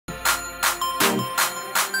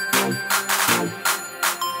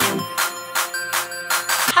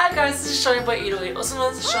is Shani by 808, also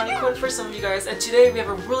known as Seannicorns for some of you guys, and today we have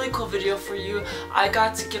a really cool video for you. I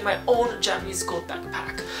got to get my own Japanese gold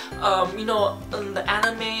backpack. You know, in the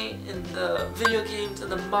anime, in the video games, in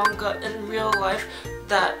the manga, in real life,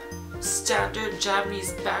 that standard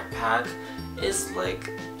Japanese backpack is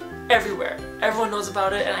like everywhere. Everyone knows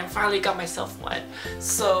about it, and I finally got myself one.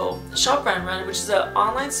 So Shop Randoseru, which is an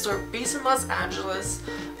online store based in Los Angeles,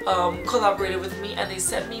 collaborated with me and they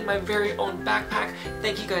sent me my very own backpack.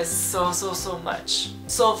 Thank you guys so much.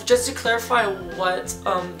 So just to clarify what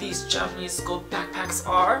these Japanese gold backpacks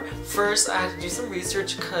are, first I had to do some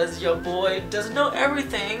research because your boy doesn't know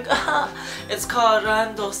everything. It's called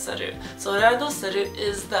Randoseru. So Randoseru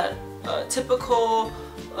is that typical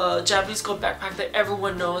Japanese gold backpack that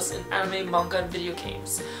everyone knows in anime, manga, and video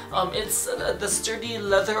games. It's the sturdy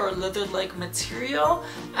leather or leather-like material,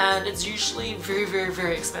 and it's usually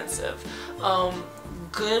very expensive.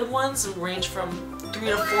 Good ones range from $300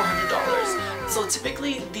 to $400. So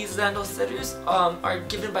typically these Randoserus are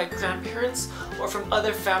given by grandparents or from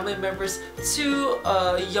other family members to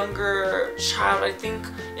a younger child, I think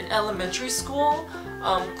in elementary school.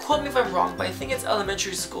 Quote me if I'm wrong, but I think it's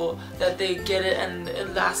elementary school that they get it, and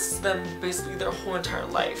it lasts them basically their whole entire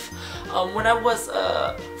life. When I was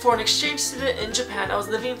a foreign exchange student in Japan, I was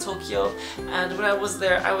living in Tokyo, and when I was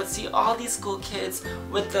there I would see all these school kids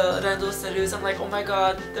with the Randoserus. I'm like, oh my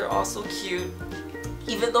god, they're all so cute.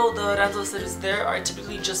 Even though the Randoserus there are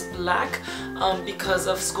typically just black because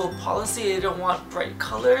of school policy, they don't want bright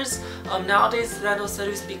colors. Nowadays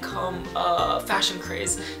Randoserus become a fashion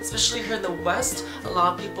craze, especially here in the West. A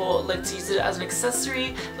lot of people like to use it as an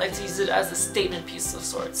accessory, like to use it as a statement piece of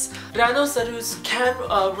sorts. Randoserus can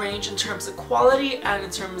range in terms of quality and in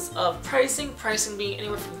terms of pricing being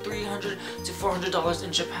anywhere from $300 to $400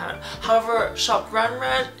 in Japan. However, Shop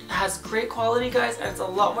Randoseru has great quality, guys, and it's a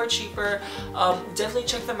lot more cheaper. Definitely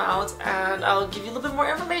check them out, and I'll give you a little bit more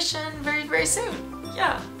information very soon.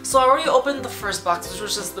 Yeah. So I already opened the first box, which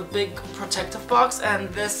was just the big protective box, and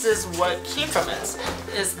this is what came from it.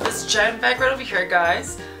 Is this giant bag right over here,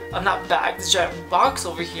 guys. Not bag, this giant box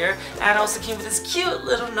over here, and it also came with this cute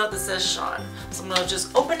little note that says Sean. So I'm gonna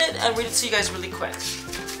just open it and read it to you guys really quick.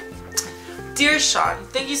 Dear Sean,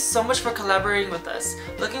 thank you so much for collaborating with us.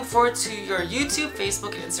 Looking forward to your YouTube,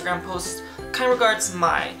 Facebook, and Instagram posts. Kind regards,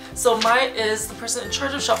 Mai. So Mai is the person in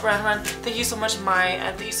charge of Shop Randoseru. Thank you so much, Mai,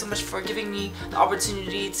 and thank you so much for giving me the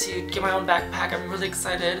opportunity to get my own backpack. I'm really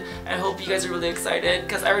excited, and I hope you guys are really excited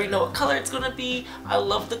because I already know what color it's gonna be. I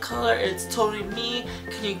love the color. It's totally me.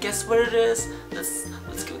 Can you guess what it is? Let's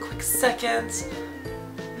give it a quick second.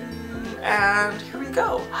 And here we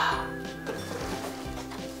go.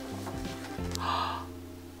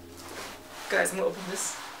 Guys, I'm gonna open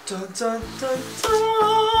this. Dun, dun, dun, dun.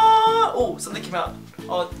 Oh, something came out.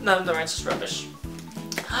 Oh, no, it's just rubbish.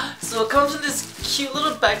 So it comes in this cute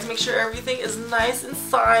little bag to make sure everything is nice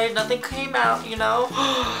inside. Nothing came out, you know?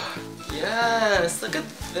 Yes, look at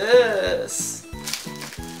this.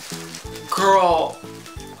 Girl.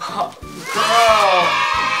 Girl.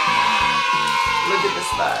 Look at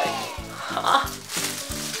this bag.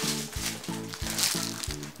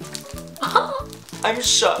 I'm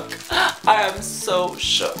shook. I am so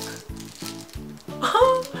shook.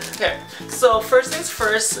 Okay, so first things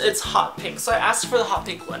first, it's hot pink. So I asked for the hot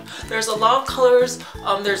pink one. There's a lot of colors.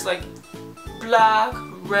 There's like black,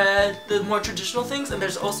 red, the more traditional things, and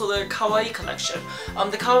there's also the kawaii collection.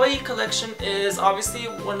 The kawaii collection is obviously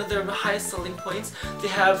one of their highest selling points. They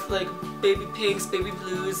have like baby pinks, baby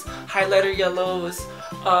blues, highlighter yellows.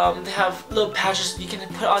 They have little patches you can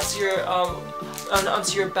put onto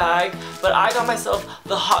your bag, but I got myself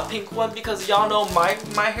the hot pink one because y'all know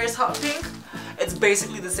my hair is hot pink. It's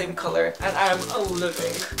basically the same color, and I'm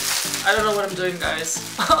living. I don't know what I'm doing, guys.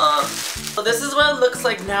 So this is what it looks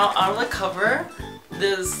like now on the cover.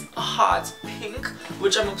 This hot pink,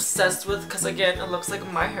 which I'm obsessed with because again it looks like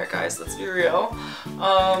my hair, guys, let's be real.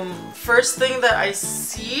 First thing that I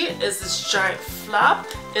see is this giant flap.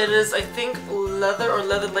 It is, I think, leather or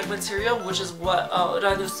leather-like material, which is what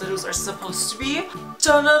Randoserus are supposed to be.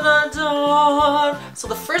 Dun, dun, dun, dun. So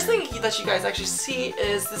the first thing that you guys actually see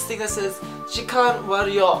is this thing that says Jikan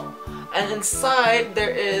Waryo. And inside there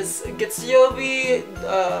is Getsuyobi,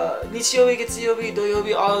 Nichiyobi, Getsuyobi,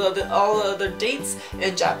 Doyobi, all the other dates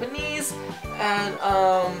in Japanese, and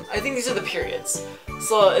I think these are the periods.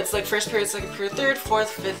 So it's like first period, second period, third, fourth,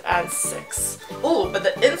 fifth, and sixth. Oh, but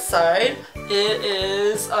the inside, it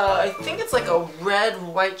is, I think it's like a red,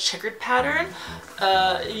 white checkered pattern.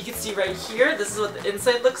 You can see right here, this is what the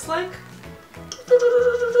inside looks like.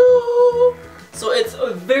 So it's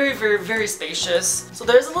very spacious. So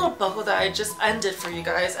there's a little buckle that I just undid for you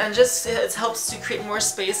guys, and just it helps to create more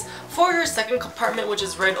space for your second compartment, which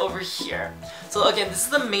is right over here. So again, this is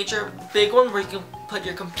the major big one where you can put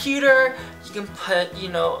your computer, you can put, you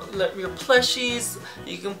know, your plushies,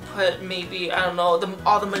 you can put maybe, I don't know,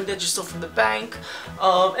 all the money that you stole from the bank,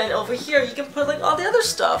 and over here you can put like all the other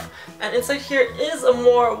stuff. And inside here is a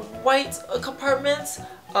more white compartment.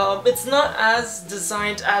 It's not as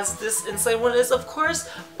designed as this inside one is, of course,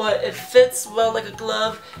 but it fits well like a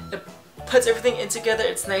glove. It puts everything in together.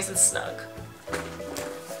 It's nice and snug.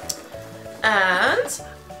 And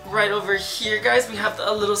right over here, guys, we have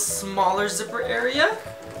a little smaller zipper area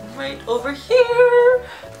right over here.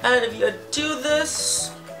 And if you undo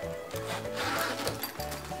this,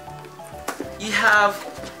 you have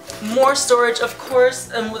more storage, of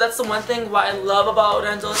course, and that's the one thing why I love about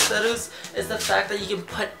Randoserus is the fact that you can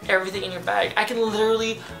put everything in your bag. I can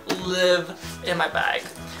literally live in my bag.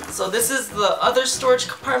 So this is the other storage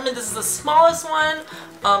compartment. This is the smallest one.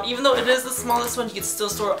 Even though it is the smallest one, you can still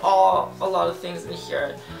store a lot of things in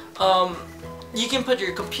here. You can put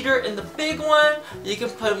your computer in the big one. You can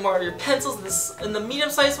put more of your pencils in the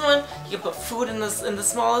medium-sized one. You can put food in the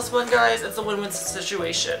smallest one, guys. It's a win-win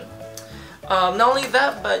situation. Not only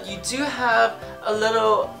that, but you do have a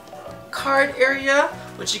little card area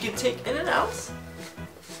which you can take in and out.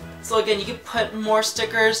 So again, you can put more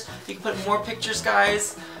stickers, you can put more pictures,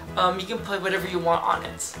 guys. You can put whatever you want on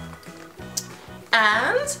it.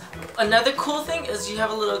 And another cool thing is you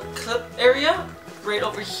have a little clip area right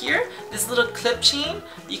over here. This little clip chain,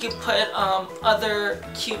 you can put other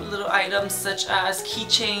cute little items such as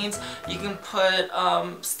keychains. You can put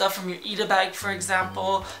stuff from your Ida bag, for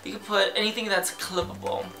example. You can put anything that's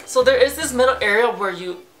clippable. So there is this middle area where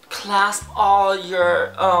you clasp all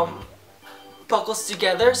your buckles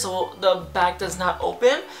together so the bag does not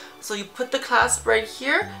open. So you put the clasp right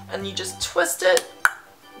here and you just twist it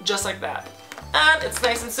just like that. And it's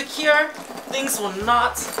nice and secure. Things will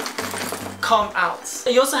not come out.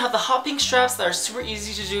 And you also have the hopping straps that are super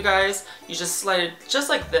easy to do, guys. You just slide it just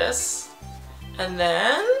like this, and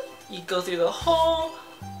then you go through the hole,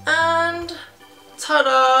 and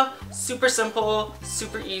ta-da! Super simple,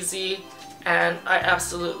 super easy, and I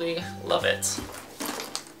absolutely love it.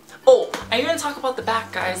 Oh, I even talk about the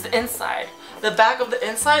back, guys, the inside. The back of the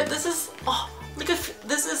inside, this is, oh, look at,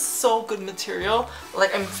 this is so good material.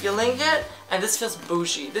 Like, I'm feeling it, and this feels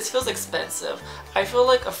bougie. This feels expensive. I feel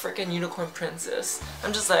like a freaking unicorn princess.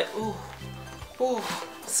 I'm just like, ooh, ooh.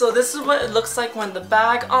 So this is what it looks like when the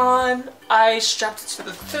bag on. I strapped it to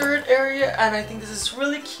the third area, and I think this is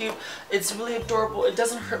really cute. It's really adorable. It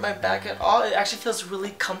doesn't hurt my back at all. It actually feels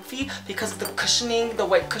really comfy because of the cushioning, the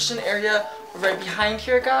white cushion area right behind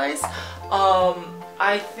here, guys.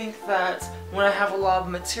 I think that when I have a lot of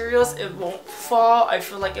materials, it won't fall. I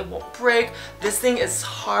feel like it won't break. This thing is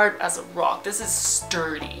hard as a rock. This is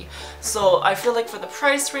sturdy. So I feel like for the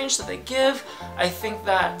price range that they give, I think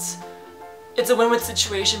that it's a win-win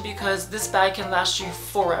situation because this bag can last you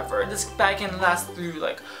forever. This bag can last through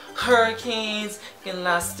like hurricanes, it can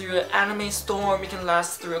last through an anime storm, it can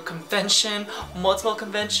last through a convention, multiple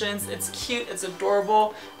conventions. It's cute, it's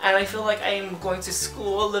adorable, and I feel like I am going to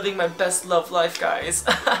school living my best love life, guys.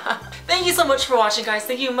 Thank you so much for watching, guys.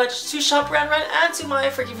 Thank you much to Shop Ranran and to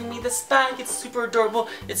Maya for giving me this bag. It's super adorable,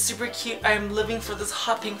 it's super cute. I am living for this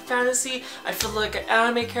hot pink fantasy. I feel like an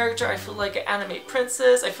anime character, I feel like an anime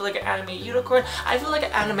princess, I feel like an anime unicorn, I feel like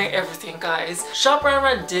an anime everything, guys. Shop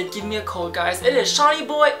Ranran did give me a code, guys. It is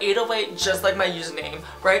Seanniboy808, just like my username,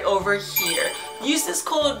 right over here. Use this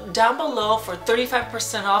code down below for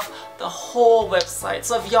 35% off the whole website.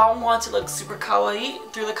 So if y'all want to look super kawaii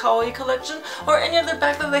through the kawaii collection or any other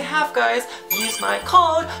bag that they have, guys, use my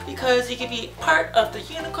code because you can be part of the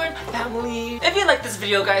unicorn family. If you like this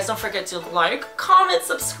video, guys, don't forget to like, comment,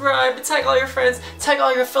 subscribe, tag all your friends, tag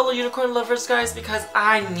all your fellow unicorn lovers, guys, because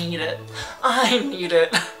I need it. I need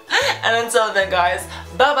it. And until then, guys,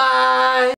 bye bye.